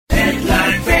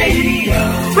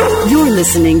You're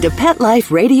listening to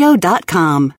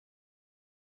PetLifeRadio.com.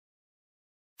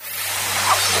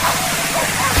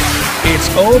 It's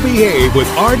Oh Behave with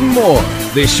Arden Moore,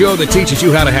 the show that teaches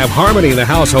you how to have harmony in the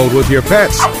household with your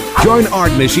pets. Join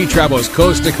Arden as she travels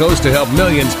coast to coast to help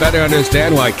millions better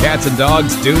understand why cats and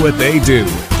dogs do what they do.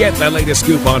 Get the latest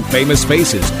scoop on famous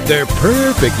faces, their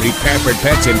perfectly pampered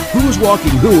pets, and who's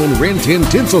walking who in Rin Tin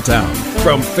Tinseltown.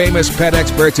 From famous pet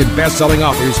experts and best-selling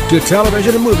authors to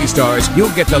television and movie stars, you'll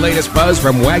get the latest buzz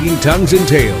from wagging tongues and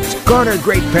tails. Garner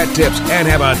great pet tips and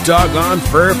have a doggone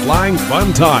fur-flying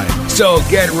fun time. So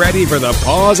get ready for the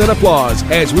pause and applause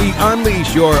as we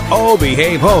unleash your Oh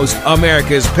Behave host,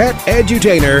 America's pet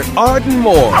edutainer, Arden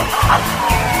Moore.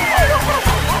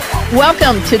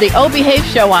 Welcome to the Oh Behave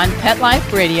Show on Pet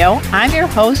Life Radio. I'm your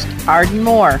host, Arden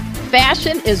Moore.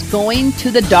 Fashion is going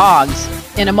to the dogs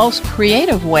in a most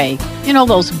creative way. You know,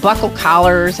 those buckle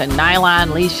collars and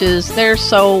nylon leashes, they're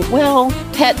so, well,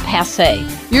 pet passé.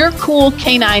 Your cool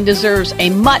canine deserves a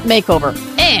mutt makeover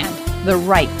and the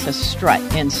right to strut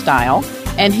in style.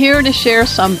 And here to share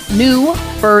some new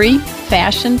furry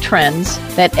fashion trends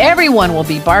that everyone will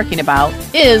be barking about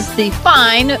is the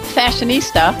fine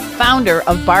fashionista, founder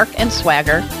of Bark and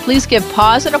Swagger. Please give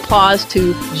pause and applause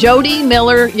to Jody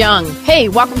Miller Young. Hey,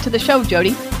 welcome to the show,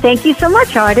 Jody. Thank you so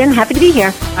much, Arden. Happy to be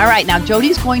here. All right, now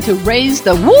Jody's going to raise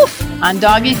the woof on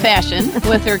doggy fashion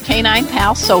with her canine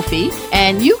pal, Sophie.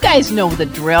 And you guys know the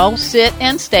drill. Sit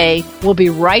and stay. We'll be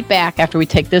right back after we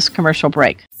take this commercial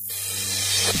break.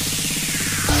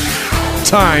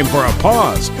 Time for a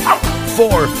pause.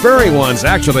 4 furry ones,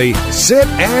 actually. Sit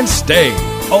and stay.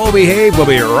 Oh Behave will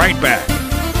be right back.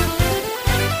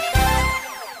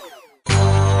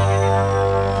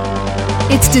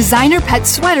 It's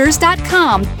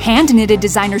DesignerPetSweaters.com. Hand-knitted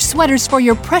designer sweaters for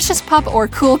your precious pup or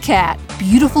cool cat.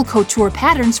 Beautiful couture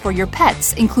patterns for your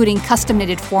pets, including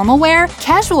custom-knitted formal wear,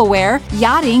 casual wear,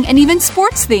 yachting, and even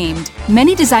sports-themed.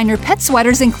 Many designer pet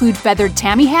sweaters include feathered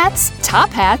tammy hats, top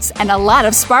hats, and a lot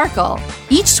of sparkle.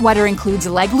 Each sweater includes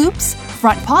leg loops,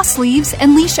 front paw sleeves,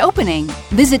 and leash opening.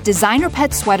 Visit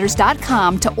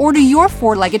DesignerPetSweaters.com to order your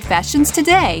 4-legged fashions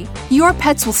today. Your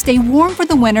pets will stay warm for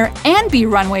the winter and be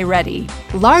runway ready.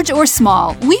 Large or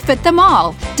small, we fit them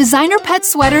all.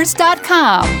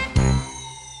 DesignerPetSweaters.com.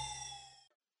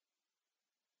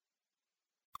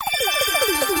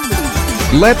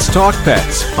 Let's talk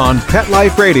pets on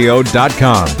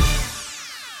PetLifeRadio.com.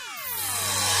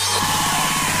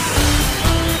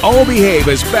 Oh Behave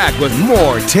is back with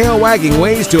more tail-wagging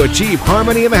ways to achieve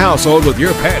harmony in the household with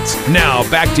your pets. Now,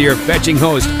 back to your fetching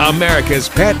host, America's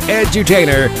pet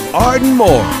edutainer, Arden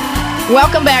Moore.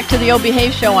 Welcome back to the Oh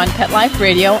Behave Show on Pet Life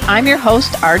Radio. I'm your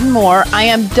host, Arden Moore. I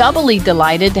am doubly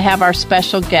delighted to have our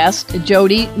special guest,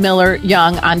 Jody Miller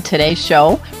Young, on today's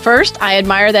show. First, I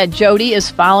admire that Jody is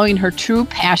following her true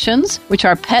passions, which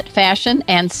are pet fashion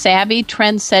and savvy,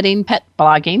 trend-setting pet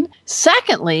blogging.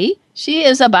 Secondly, she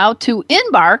is about to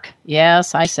embark,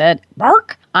 yes, I said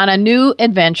bark, on a new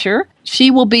adventure. She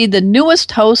will be the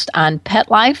newest host on Pet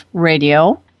Life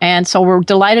Radio, and so we're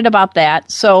delighted about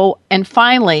that. So, and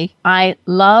finally, I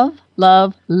love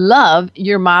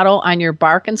your motto on your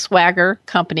Bark and Swagger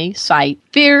company site.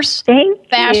 Fierce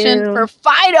fashion for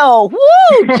Fido.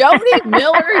 Woo! Jody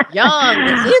Miller Young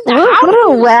is in the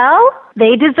house. Well,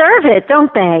 they deserve it,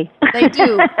 don't they? They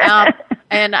do.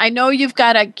 And I know you've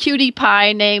got a cutie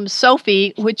pie named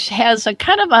Sophie, which has a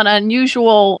kind of an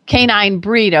unusual canine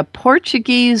breed, a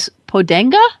Portuguese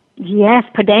Podenga? Yes,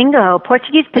 Podengo.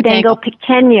 Portuguese Podengo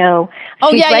Pequeño.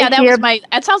 Oh, yeah,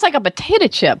 that sounds like a potato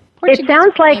chip. It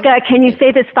sounds like, can you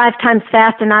say this 5 times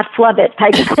fast and not flub it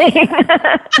type of thing.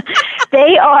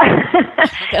 They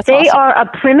are a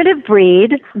primitive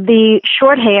breed. The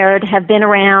short-haired have been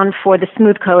around the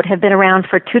smooth coat have been around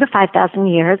for 2,000 to 5,000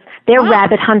 years. They're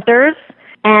rabbit hunters.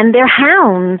 And they're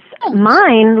hounds.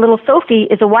 Mine, little Sophie,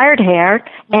 is a wired hair,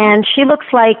 and she looks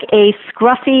like a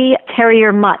scruffy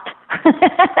terrier mutt.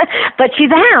 But she's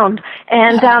a hound.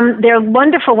 And they're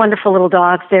wonderful, wonderful little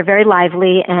dogs. They're very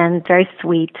lively and very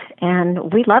sweet,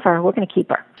 and we love her. We're going to keep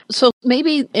her. So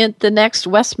maybe at the next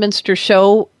Westminster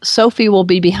show, Sophie will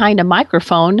be behind a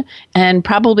microphone and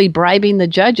probably bribing the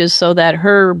judges so that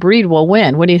her breed will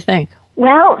win. What do you think?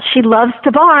 Well, she loves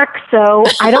to bark, so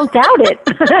I don't doubt it.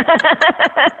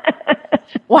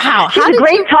 Wow. She's a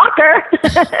great talker.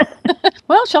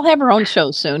 Well, she'll have her own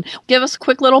show soon. Give us a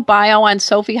quick little bio on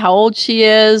Sophie, how old she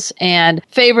is, and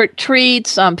favorite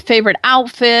treats, favorite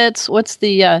outfits. What's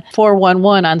the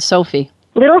 411 on Sophie?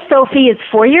 Little Sophie is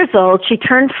 4 years old. She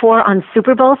turned 4 on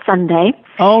Super Bowl Sunday.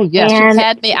 Oh, yes. You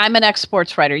had me. I'm an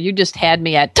ex-sports writer. You just had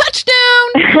me at touchdown.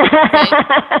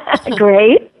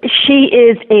 Great. She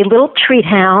is a little treat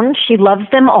hound. She loves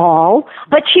them all,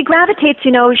 but she gravitates,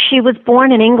 she was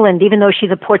born in England, even though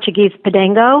she's a Portuguese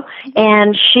Podengo,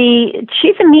 and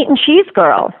she's a meat and cheese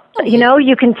girl.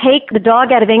 You can take the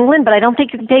dog out of England, but I don't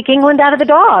think you can take England out of the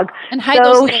dog. And hide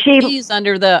those cheese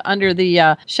under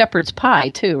the shepherd's pie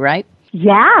too, right?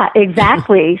 Yeah,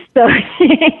 exactly. So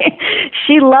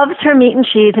she loves her meat and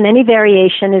cheese, and any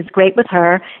variation is great with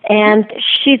her. And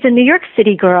she's a New York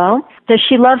City girl. Does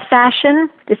she love fashion?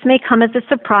 This may come as a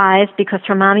surprise because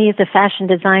her mommy is a fashion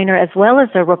designer as well as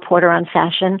a reporter on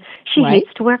fashion. She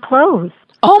hates to wear clothes.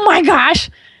 Oh, my gosh.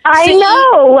 I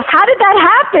know. How did that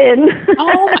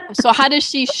happen? So how does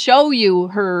she show you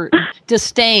her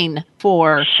disdain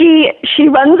for? She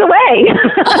runs away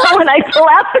when I pull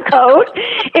out the coat.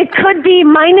 It could be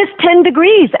minus 10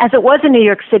 degrees, as it was in New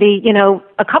York City,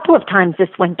 a couple of times this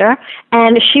winter.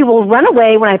 And she will run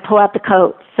away when I pull out the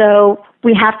coat. So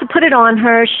we have to put it on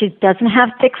her. She doesn't have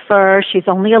thick fur. She's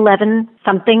only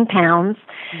 11-something pounds.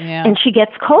 Yeah. And she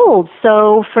gets cold.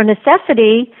 So for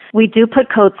necessity, we do put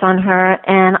coats on her,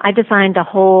 and I designed a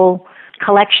whole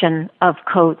collection of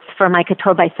coats for my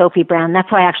Couture by Sophie brand. That's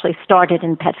why I actually started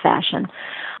in pet fashion.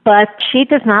 But she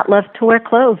does not love to wear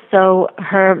clothes, so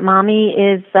her mommy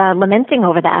is lamenting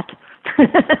over that.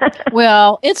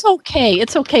 Well, it's okay.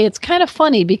 It's okay. It's kind of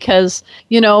funny because,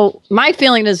 my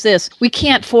feeling is this. We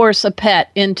can't force a pet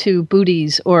into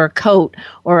booties or a coat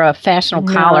or a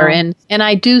fashionable collar. And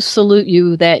I do salute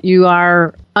you that you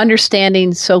are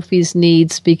understanding Sophie's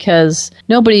needs because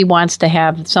nobody wants to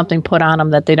have something put on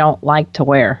them that they don't like to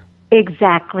wear.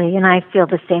 Exactly. And I feel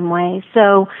the same way.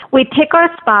 So we pick our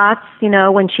spots,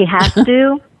 when she has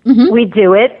to. We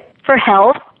do it for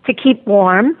health, to keep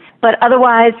warm, but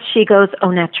otherwise she goes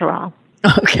au naturel.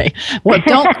 Okay. Well,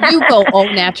 don't you go au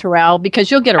naturel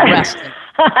because you'll get arrested.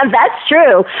 That's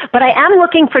true. But I am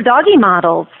looking for doggy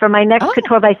models for my next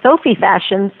Couture by Sophie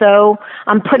fashion, so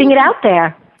I'm putting it out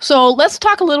there. So let's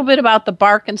talk a little bit about the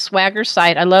Bark and Swagger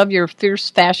site. I love your fierce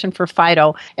fashion for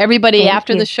Fido. Everybody,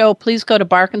 after the show, please go to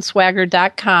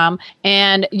barkandswagger.com.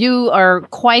 And you are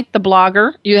quite the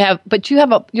blogger. You're a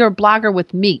blogger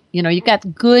with meat. You've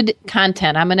got good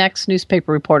content. I'm an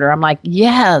ex-newspaper reporter. I'm like,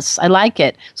 yes, I like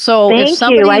it. So Thank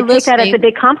you. I take that as a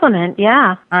big compliment.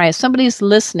 Yeah. All right. If somebody's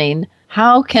listening,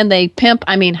 how can they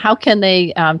how can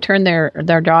they turn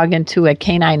their dog into a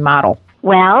canine model?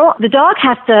 Well, the dog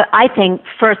has to, I think,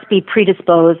 first be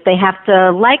predisposed. They have to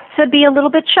like to be a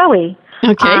little bit showy.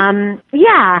 Okay.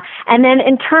 Yeah. And then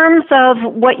in terms of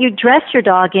what you dress your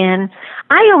dog in,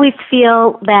 I always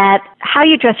feel that how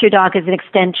you dress your dog is an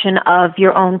extension of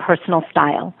your own personal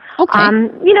style. Okay.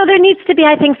 There needs to be,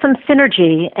 I think, some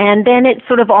synergy, and then it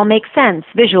sort of all makes sense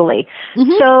visually.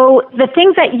 Mm-hmm. So the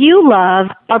things that you love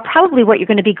are probably what you're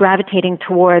going to be gravitating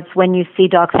towards when you see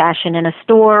dog fashion in a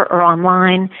store or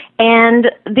online.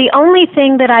 And the only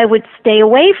thing that I would stay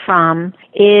away from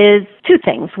is two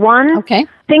things. One,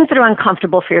 things that are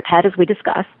uncomfortable for your pet, as we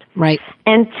discussed. Right.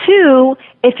 And two,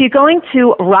 if you're going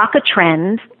to rock a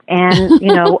trend, and,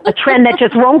 a trend that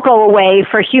just won't go away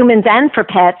for humans and for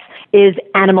pets, is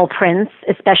animal prints,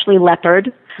 especially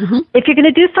leopard. Mm-hmm. If you're going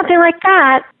to do something like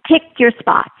that, pick your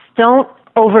spots. Don't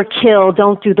overkill.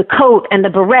 Don't do the coat and the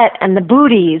barrette and the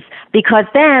booties, because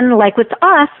then, like with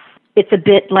us, it's a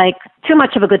bit like too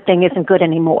much of a good thing isn't good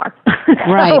anymore.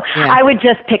 Right. So I would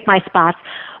just pick my spots.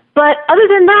 But other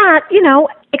than that,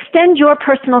 extend your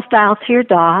personal style to your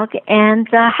dog and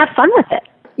have fun with it.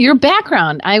 Your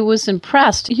background, I was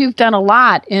impressed. You've done a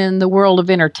lot in the world of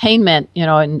entertainment,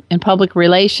 in public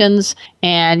relations,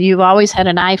 and you've always had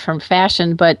an eye for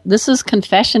fashion. But this is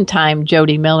confession time,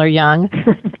 Jody Miller Young.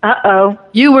 Uh-oh.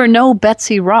 You were no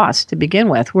Betsy Ross to begin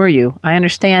with, were you? I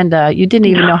understand you didn't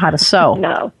even know how to sew.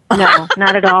 No,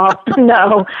 not at all.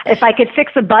 No. If I could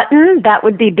fix a button, that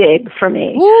would be big for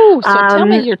me. Ooh, so tell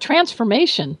me your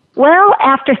transformation. Well,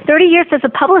 after 30 years as a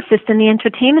publicist in the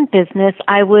entertainment business,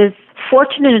 I was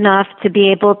fortunate enough to be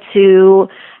able to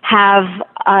have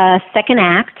a second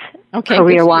act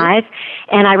career-wise,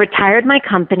 and I retired my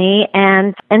company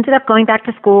and ended up going back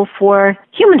to school for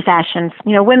human fashion,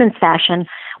 women's fashion,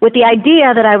 with the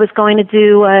idea that I was going to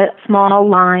do a small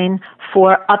line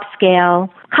for upscale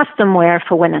custom wear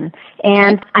for women.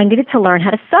 And I needed to learn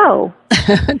how to sew.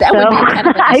 That would be kind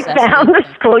of a I found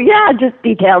a school. Yeah, just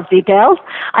details.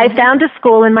 I found a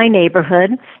school in my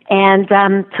neighborhood and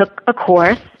took a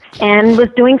course and was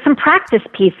doing some practice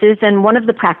pieces. And one of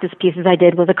the practice pieces I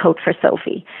did was a coat for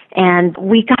Sophie. And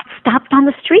we got stopped on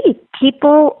the street.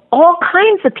 people, all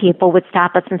kinds of people would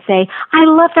stop us and say, I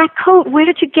love that coat. Where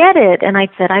did you get it? And I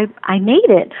said, I made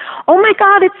it. Oh my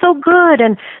God, it's so good.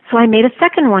 And so I made a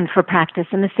second one for practice,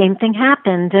 and the same thing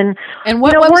happened. And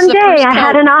what was one the day first I coat?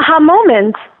 had an aha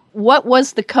moment. What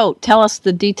was the coat? Tell us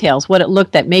the details, what it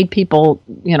looked that made people,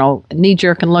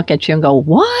 knee-jerk and look at you and go,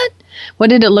 what? What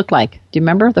did it look like? Do you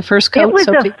remember the first coat, It was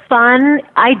Sophie?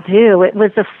 I do. It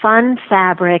was a fun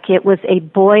fabric. It was a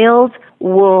boiled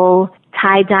wool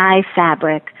tie-dye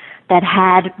fabric that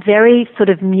had very sort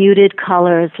of muted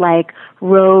colors like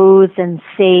rose and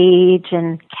sage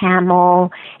and camel.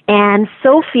 And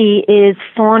Sophie is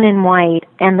fawn and white,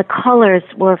 and the colors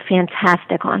were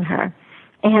fantastic on her.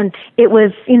 And it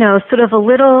was, sort of a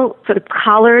little sort of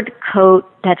collared coat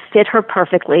that fit her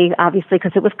perfectly, obviously,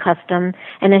 because it was custom.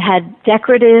 And it had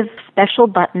decorative special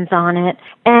buttons on it.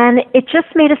 And it just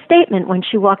made a statement when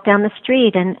she walked down the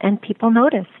street, and people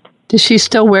noticed. Does she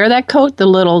still wear that coat, the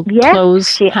little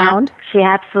clothes hound? She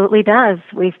absolutely does.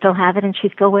 We still have it, and she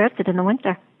still wears it in the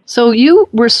winter. So you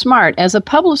were smart. As a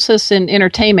publicist in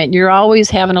entertainment, you're always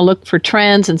having to look for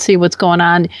trends and see what's going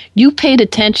on. You paid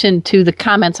attention to the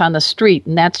comments on the street,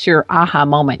 and that's your aha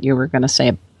moment, you were going to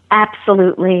say.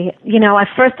 Absolutely. At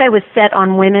first I was set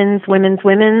on women's,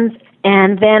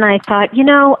 and then I thought,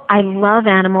 I love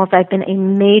animals. I've been a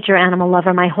major animal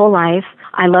lover my whole life.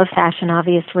 I love fashion,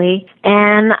 obviously,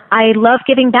 and I love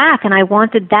giving back, and I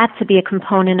wanted that to be a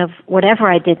component of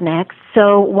whatever I did next.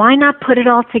 So why not put it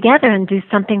all together and do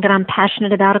something that I'm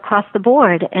passionate about across the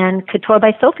board? And Couture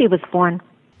by Sophie was born.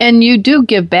 And you do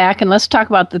give back, and let's talk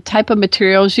about the type of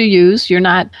materials you use. You're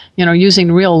not,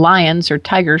 using real lions or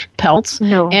tiger pelts.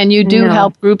 No. And you do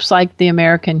help groups like the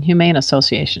American Humane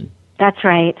Association. That's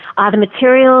right. The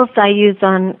materials I use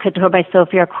on Couture by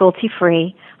Sophie are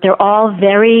cruelty-free. They're all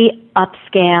very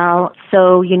upscale,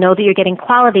 so you know that you're getting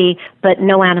quality, but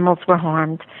no animals were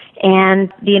harmed.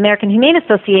 And the American Humane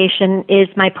Association is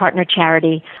my partner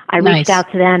charity. I reached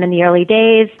out to them in the early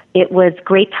days. It was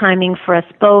great timing for us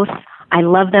both. I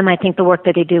love them. I think the work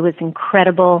that they do is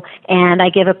incredible, and I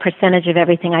give a percentage of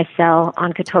everything I sell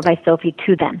on Couture by Sophie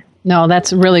to them. No,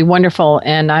 that's really wonderful,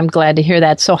 and I'm glad to hear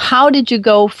that. So how did you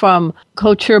go from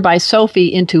Couture by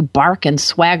Sophie into Bark and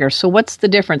Swagger? So what's the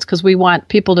difference? Because we want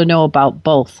people to know about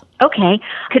both. Okay.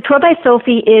 Couture by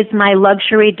Sophie is my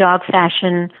luxury dog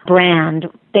fashion brand,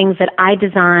 things that I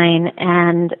design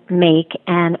and make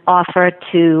and offer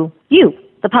to you,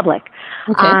 the public.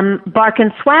 Okay. Bark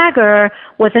and Swagger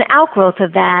was an outgrowth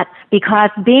of that because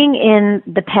being in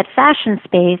the pet fashion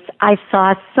space, I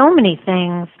saw so many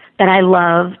things that I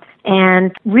loved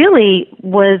and really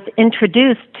was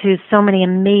introduced to so many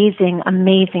amazing,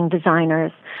 amazing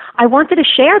designers. I wanted to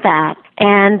share that.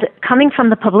 And coming from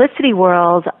the publicity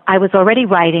world, I was already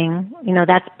writing.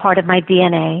 That's part of my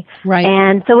DNA. Right.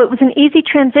 And so it was an easy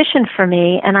transition for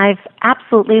me, and I've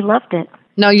absolutely loved it.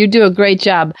 No, you do a great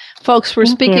job. Folks, we're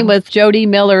speaking with Jody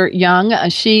Miller Young.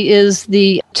 She is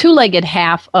the two-legged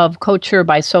half of Couture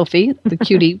by Sophie, the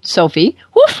cutie Sophie.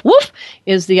 Woof, woof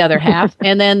is the other half.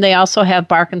 And then they also have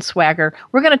Bark and Swagger.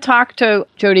 We're going to talk to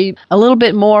Jody a little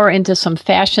bit more into some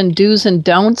fashion do's and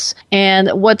don'ts and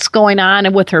what's going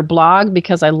on with her blog,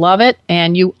 because I love it.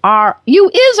 And you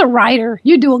is a writer.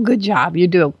 You do a good job. You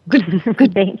do a good.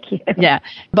 Thank you. Yeah.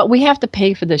 But we have to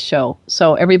pay for this show.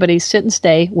 So everybody sit and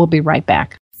stay. We'll be right back.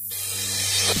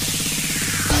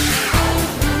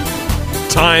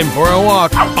 Time for a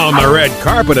walk on the red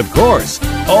carpet, of course.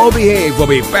 Oh Behave will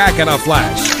be back in a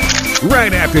flash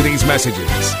right after these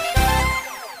messages.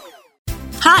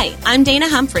 Hi, I'm Dana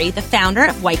Humphrey, the founder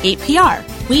of Whitegate PR.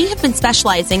 We have been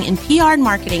specializing in PR and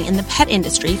marketing in the pet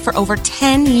industry for over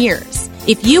 10 years.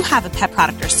 If you have a pet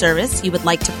product or service you would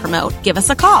like to promote, give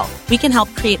us a call. We can help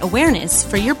create awareness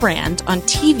for your brand on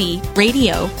TV,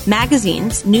 radio,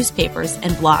 magazines, newspapers,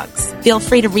 and blogs. Feel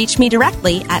free to reach me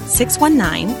directly at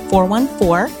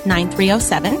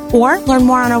 619-414-9307 or learn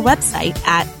more on our website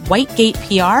at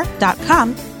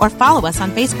whitegatepr.com or follow us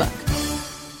on Facebook.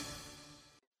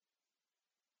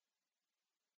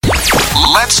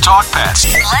 Let's talk pets.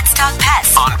 Let's talk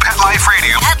pets On Pet Life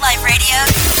Radio. Pet Life Radio.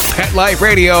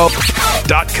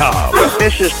 PetLifeRadio.com.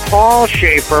 This is Paul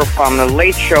Schaefer from The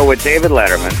Late Show with David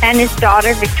Letterman. And his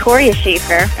daughter, Victoria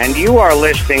Schaefer. And you are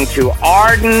listening to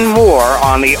Arden Moore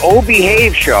on the Oh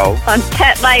Behave Show On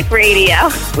Pet Life Radio.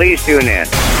 Please tune in.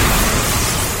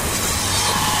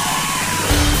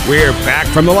 We're back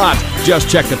from the lot. Just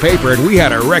checked the paper and we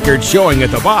had a record showing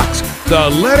at the box. The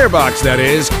letterbox, that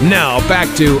is. Now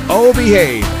back to Oh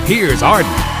Behave. Here's Arden.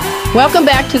 Welcome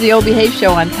back to the Oh Behave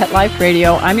Show on Pet Life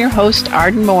Radio. I'm your host,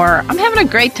 Arden Moore. I'm having a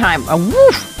great time. A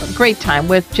great time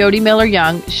with Jody Miller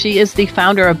Young. She is the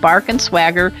founder of Bark and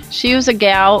Swagger. She was a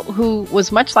gal who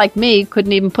was much like me,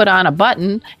 couldn't even put on a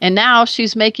button, and now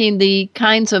she's making the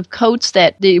kinds of coats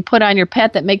that you put on your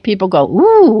pet that make people go,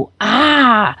 ooh,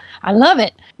 ah, I love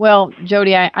it. Well,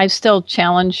 Jody, I still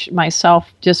challenge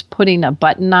myself just putting a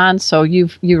button on, so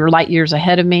you're light years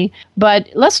ahead of me. But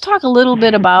let's talk a little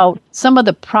bit about some of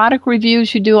the product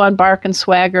reviews you do on Bark and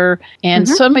Swagger and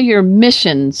some of your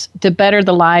missions to better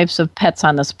the lives of pets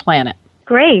on this planet.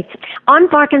 Great. On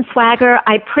Bark and Swagger,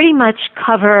 I pretty much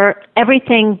cover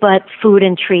everything but food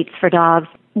and treats for dogs.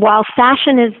 While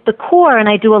fashion is the core, and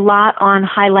I do a lot on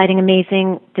highlighting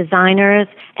amazing designers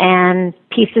and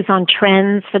pieces on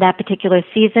trends for that particular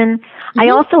season, I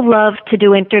also love to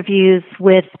do interviews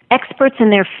with experts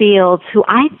in their fields who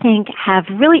I think have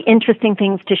really interesting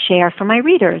things to share for my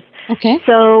readers. Okay.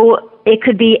 So it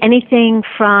could be anything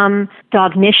from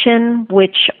Dognition,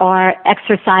 which are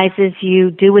exercises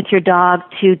you do with your dog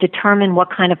to determine what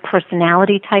kind of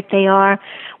personality type they are.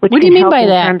 Which what do you mean by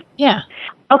that? Yeah.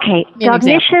 Okay,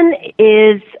 Dognition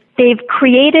is, they've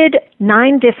created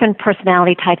 9 different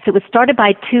personality types. It was started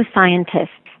by 2 scientists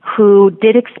who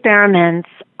did experiments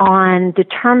on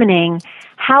determining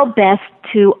how best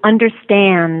to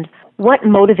understand what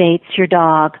motivates your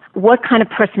dog, what kind of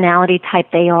personality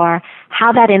type they are,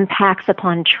 how that impacts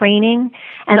upon training,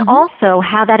 and also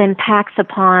how that impacts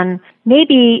upon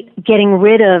maybe getting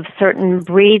rid of certain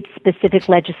breed-specific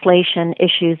legislation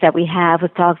issues that we have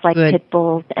with dogs like pit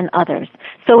bulls and others.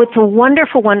 So it's a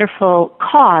wonderful, wonderful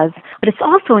cause, but it's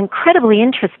also incredibly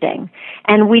interesting.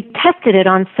 And we tested it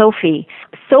on Sophie.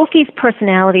 Sophie's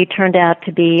personality turned out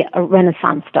to be a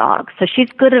Renaissance dog. So she's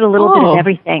good at a little bit of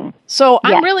everything. So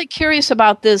I'm really curious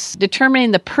about this,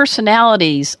 determining the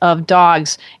personalities of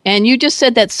dogs. And you just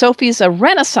said that Sophie's a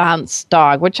Renaissance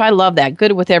dog, which I love that.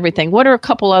 Good with everything. What are a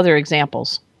couple other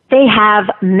examples? They have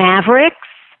Mavericks,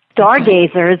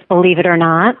 Stargazers, believe it or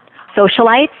not,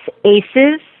 Socialites,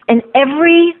 Aces, and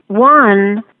every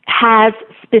one has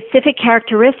specific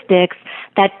characteristics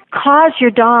that cause your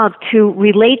dog to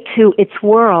relate to its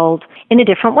world in a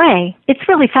different way. It's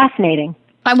really fascinating.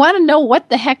 I want to know, what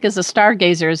the heck is a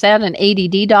stargazer? Is that an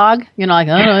ADD dog? You know, like,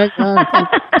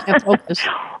 I can't focus.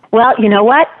 Well, you know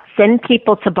what? Send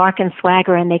people to Bark and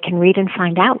Swagger and they can read and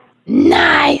find out.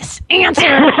 Nice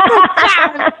answer.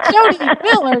 Jody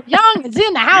Miller Young is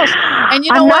in the house. And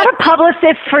you know I'm what? not a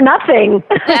publicist for nothing.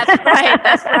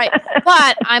 That's right.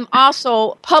 But I'm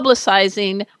also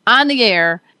publicizing on the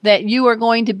air that you are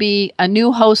going to be a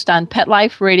new host on Pet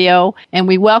Life Radio, and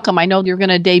we welcome, I know you're going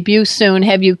to debut soon.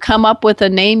 Have you come up with a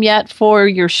name yet for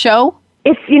your show?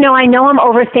 I know I'm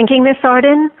overthinking this,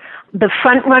 Arden. The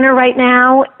front runner right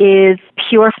now is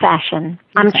Pure Fashion.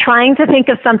 I'm trying to think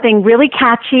of something really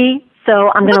catchy,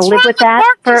 so I'm going to live with that.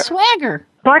 Bark and Swagger?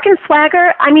 Bark and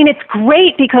Swagger, I mean, it's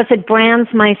great because it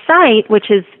brands my site,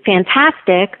 which is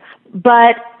fantastic,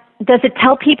 but does it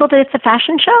tell people that it's a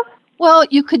fashion show? Well,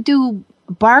 you could do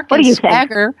Bark and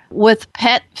Swagger with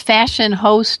pet fashion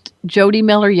host Jody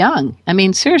Miller Young. I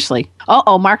mean, seriously.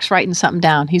 Mark's writing something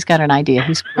down. He's got an idea.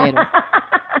 He's creative.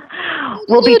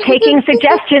 We'll be taking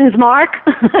suggestions, Mark.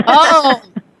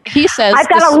 He says... I've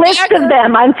got a list of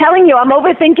them. I'm telling you, I'm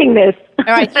overthinking this.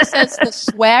 All right, he says the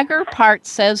swagger part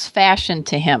says fashion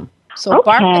to him. So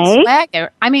Bark and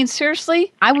Swagger, I mean,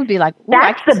 seriously, I would be like...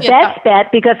 That's the best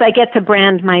bet because I get to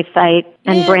brand my site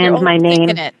and brand my name.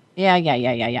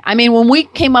 Yeah. I mean, when we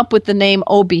came up with the name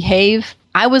Oh Behave,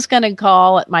 I was going to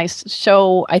call it my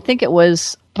show, I think it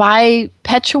was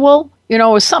Bipetual. It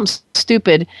was something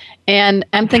stupid. And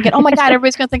I'm thinking, oh my God,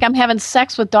 everybody's going to think I'm having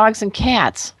sex with dogs and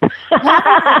cats.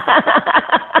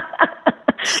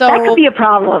 So, that could be a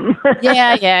problem.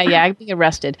 yeah, I'd be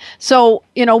arrested. So,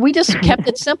 we just kept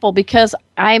it simple because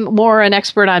I'm more an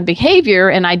expert on behavior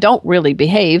and I don't really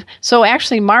behave. So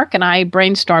actually, Mark and I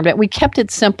brainstormed it. We kept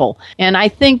it simple. And I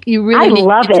think you really need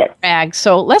to brag.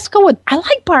 So let's go with, I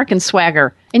like Bark and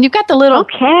Swagger. And you've got the little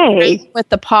with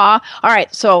the paw. All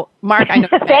right, so Mark, I know.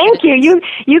 Thank you.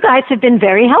 You guys have been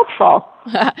very helpful.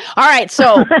 All right,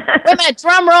 so wait a minute,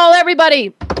 drum roll,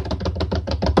 everybody.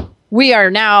 We are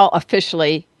now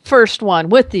officially first one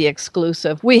with the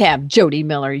exclusive. We have Jody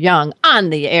Miller Young on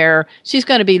the air. She's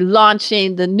going to be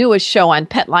launching the newest show on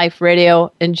Pet Life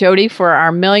Radio. And Jody, for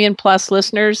our 1 million+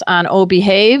 listeners on Oh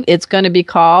Behave, it's going to be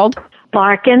called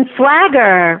Bark and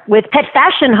Swagger with pet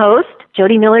fashion host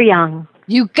Jody Miller Young.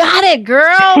 You got it,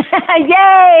 girl.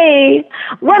 Yay!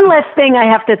 One less thing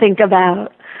I have to think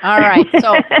about. All right.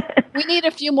 So we need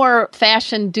a few more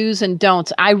fashion do's and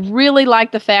don'ts. I really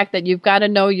like the fact that you've got to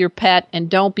know your pet and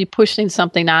don't be pushing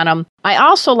something on them. I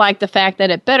also like the fact that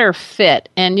it better fit.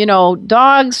 And,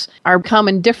 dogs are come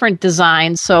in different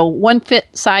designs, so one fit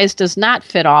size does not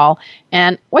fit all.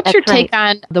 And what's your take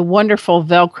on the wonderful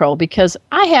Velcro? Because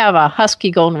I have a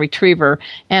Husky Golden Retriever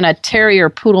and a Terrier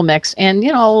Poodle mix, and,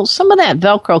 some of that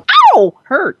Velcro,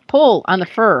 pull on the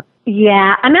fur.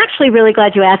 Yeah, I'm actually really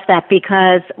glad you asked that,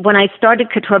 because when I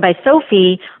started Couture by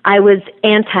Sophie, I was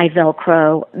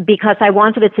anti-Velcro because I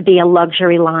wanted it to be a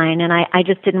luxury line, and I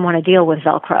just didn't want to deal with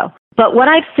Velcro. But what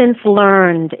I've since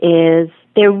learned is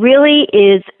there really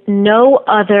is no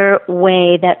other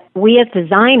way that we as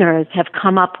designers have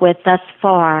come up with thus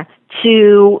far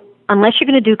to, unless you're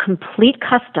going to do complete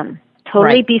custom,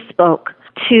 totally bespoke,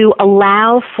 to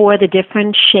allow for the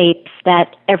different shapes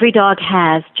that every dog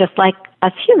has, just like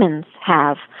us humans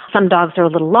have. Some dogs are a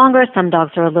little longer, some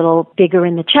dogs are a little bigger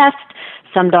in the chest,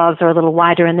 some dogs are a little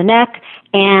wider in the neck,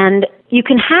 and you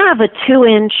can have a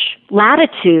 2-inch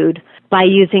latitude by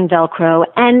using Velcro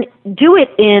and do it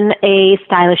in a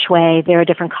stylish way. There are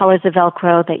different colors of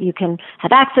Velcro that you can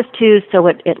have access to, so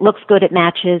it looks good, it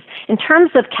matches. In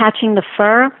terms of catching the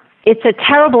fur, it's a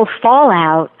terrible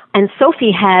fallout. And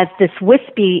Sophie has this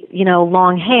wispy,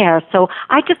 long hair. So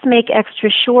I just make extra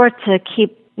sure to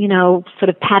keep, sort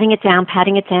of patting it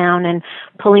down and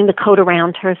pulling the coat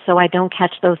around her so I don't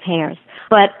catch those hairs.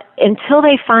 But until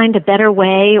they find a better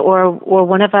way or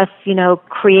one of us,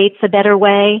 creates a better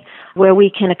way where we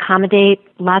can accommodate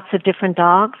lots of different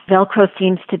dogs, Velcro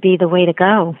seems to be the way to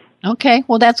go. Okay,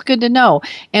 well, that's good to know.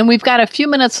 And we've got a few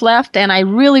minutes left, and I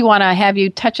really want to have you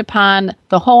touch upon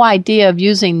the whole idea of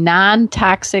using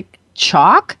non-toxic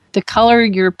chalk to color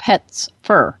your pet's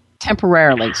fur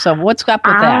temporarily. So what's up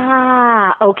with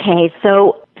that? Okay.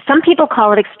 So some people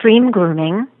call it extreme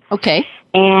grooming. Okay.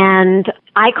 And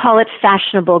I call it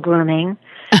fashionable grooming.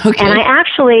 Okay. And I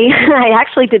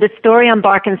actually did a story on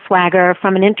Bark and Swagger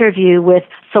from an interview with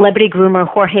celebrity groomer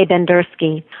Jorge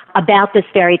Bendersky about this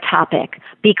very topic,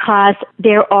 because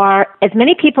there are as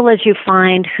many people as you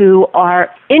find who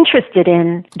are interested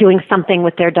in doing something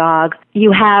with their dog.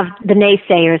 You have the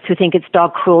naysayers who think it's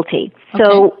dog cruelty. Okay.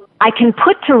 So I can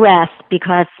put to rest,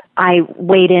 because I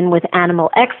weighed in with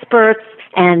animal experts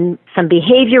and some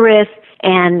behaviorists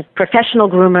and professional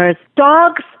groomers.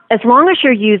 Dogs, as long as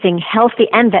you're using healthy,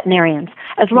 and veterinarians,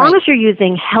 as long as you're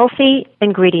using healthy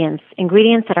ingredients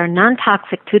that are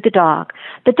non-toxic to the dog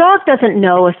doesn't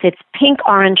know if it's pink,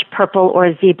 orange, purple,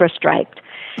 or zebra striped.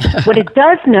 What it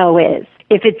does know is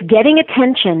if it's getting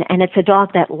attention and it's a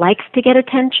dog that likes to get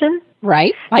attention,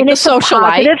 like then it's a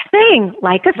positive thing.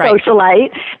 Like a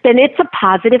socialite, then it's a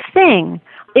positive thing.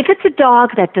 If it's a dog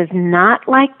that does not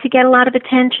like to get a lot of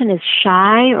attention, is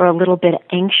shy or a little bit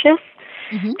anxious,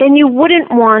 then you wouldn't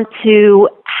want to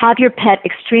have your pet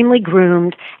extremely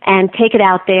groomed and take it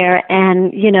out there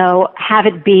and, have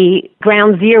it be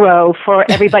ground zero for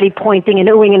everybody pointing and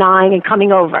oohing and eyeing and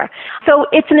coming over. So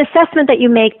it's an assessment that you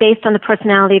make based on the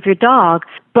personality of your dog.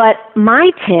 But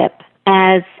my tip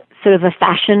as sort of a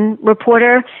fashion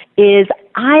reporter is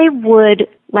I would,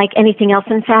 like anything else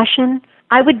in fashion,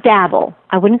 I would dabble.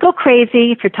 I wouldn't go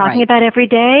crazy if you're talking about every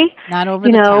day. Not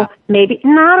over the top. Maybe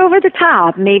not over the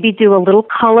top. Maybe do a little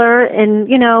color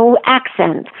and,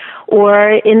 accent.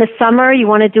 Or in the summer, you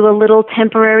want to do a little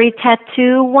temporary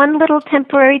tattoo, one little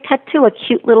temporary tattoo, a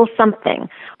cute little something.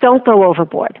 Don't go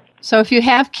overboard. So if you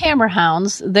have camera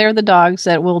hounds, they're the dogs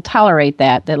that will tolerate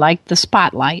that. They like the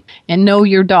spotlight. And know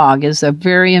your dog is a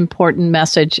very important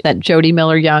message that Jody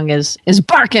Miller Young is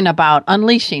barking about,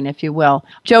 unleashing, if you will.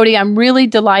 Jody, I'm really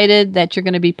delighted that you're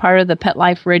going to be part of the Pet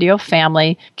Life Radio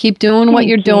family. Keep doing what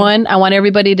you're doing. I want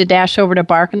everybody to dash over to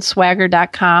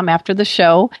barkandswagger.com after the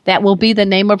show. That will be the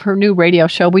name of her new radio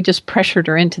show. We just pressured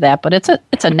her into that, but it's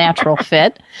a natural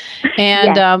fit.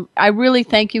 And I really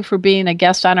thank you for being a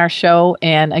guest on our show,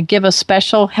 and give a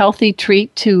special healthy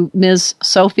treat to Ms.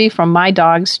 Sophie from my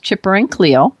dogs, Chipper and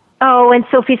Cleo. Oh, and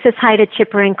Sophie says hi to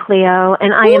Chipper and Cleo,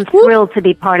 and I am thrilled to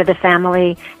be part of the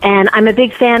family. And I'm a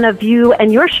big fan of you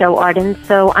and your show, Arden,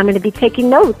 so I'm going to be taking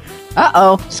notes.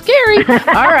 Uh-oh, scary.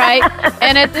 All right.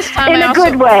 And at this time, in a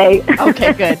good way.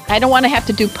 Okay, good. I don't want to have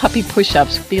to do puppy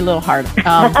push-ups. Be a little harder.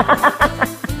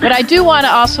 But I do want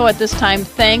to also at this time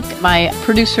thank my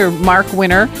producer, Mark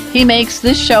Winter. He makes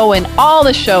this show and all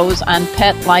the shows on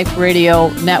Pet Life Radio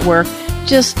Network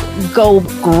just go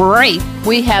great.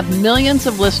 We have millions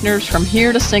of listeners from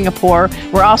here to Singapore.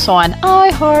 We're also on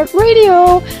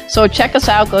iHeartRadio. So check us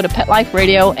out. Go to Pet Life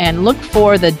Radio and look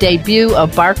for the debut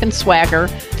of Bark and Swagger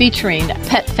featuring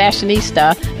pet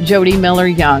fashionista Jody Miller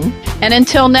Young. And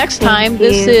until next time,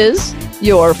 this is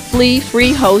your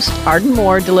flea-free host, Arden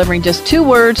Moore, delivering just 2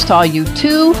 words to all you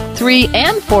 2, 3,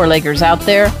 and 4-leggers out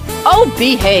there. Oh,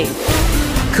 behave.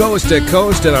 Coast to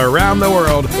coast and around the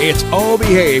world, it's Oh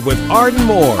Behave with Arden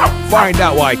Moore. Find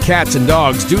out why cats and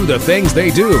dogs do the things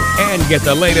they do and get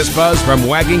the latest buzz from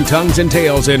wagging tongues and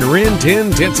tails in Rin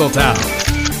Tin Tinseltown.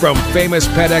 From famous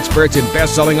pet experts and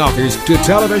best-selling authors to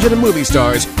television and movie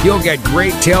stars, you'll get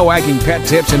great tail-wagging pet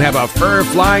tips and have a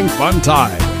fur-flying fun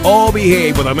time. Oh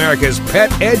Behave with America's pet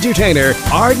edutainer,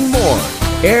 Arden Moore.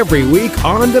 Every week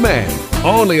on demand,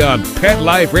 only on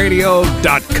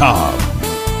PetLifeRadio.com.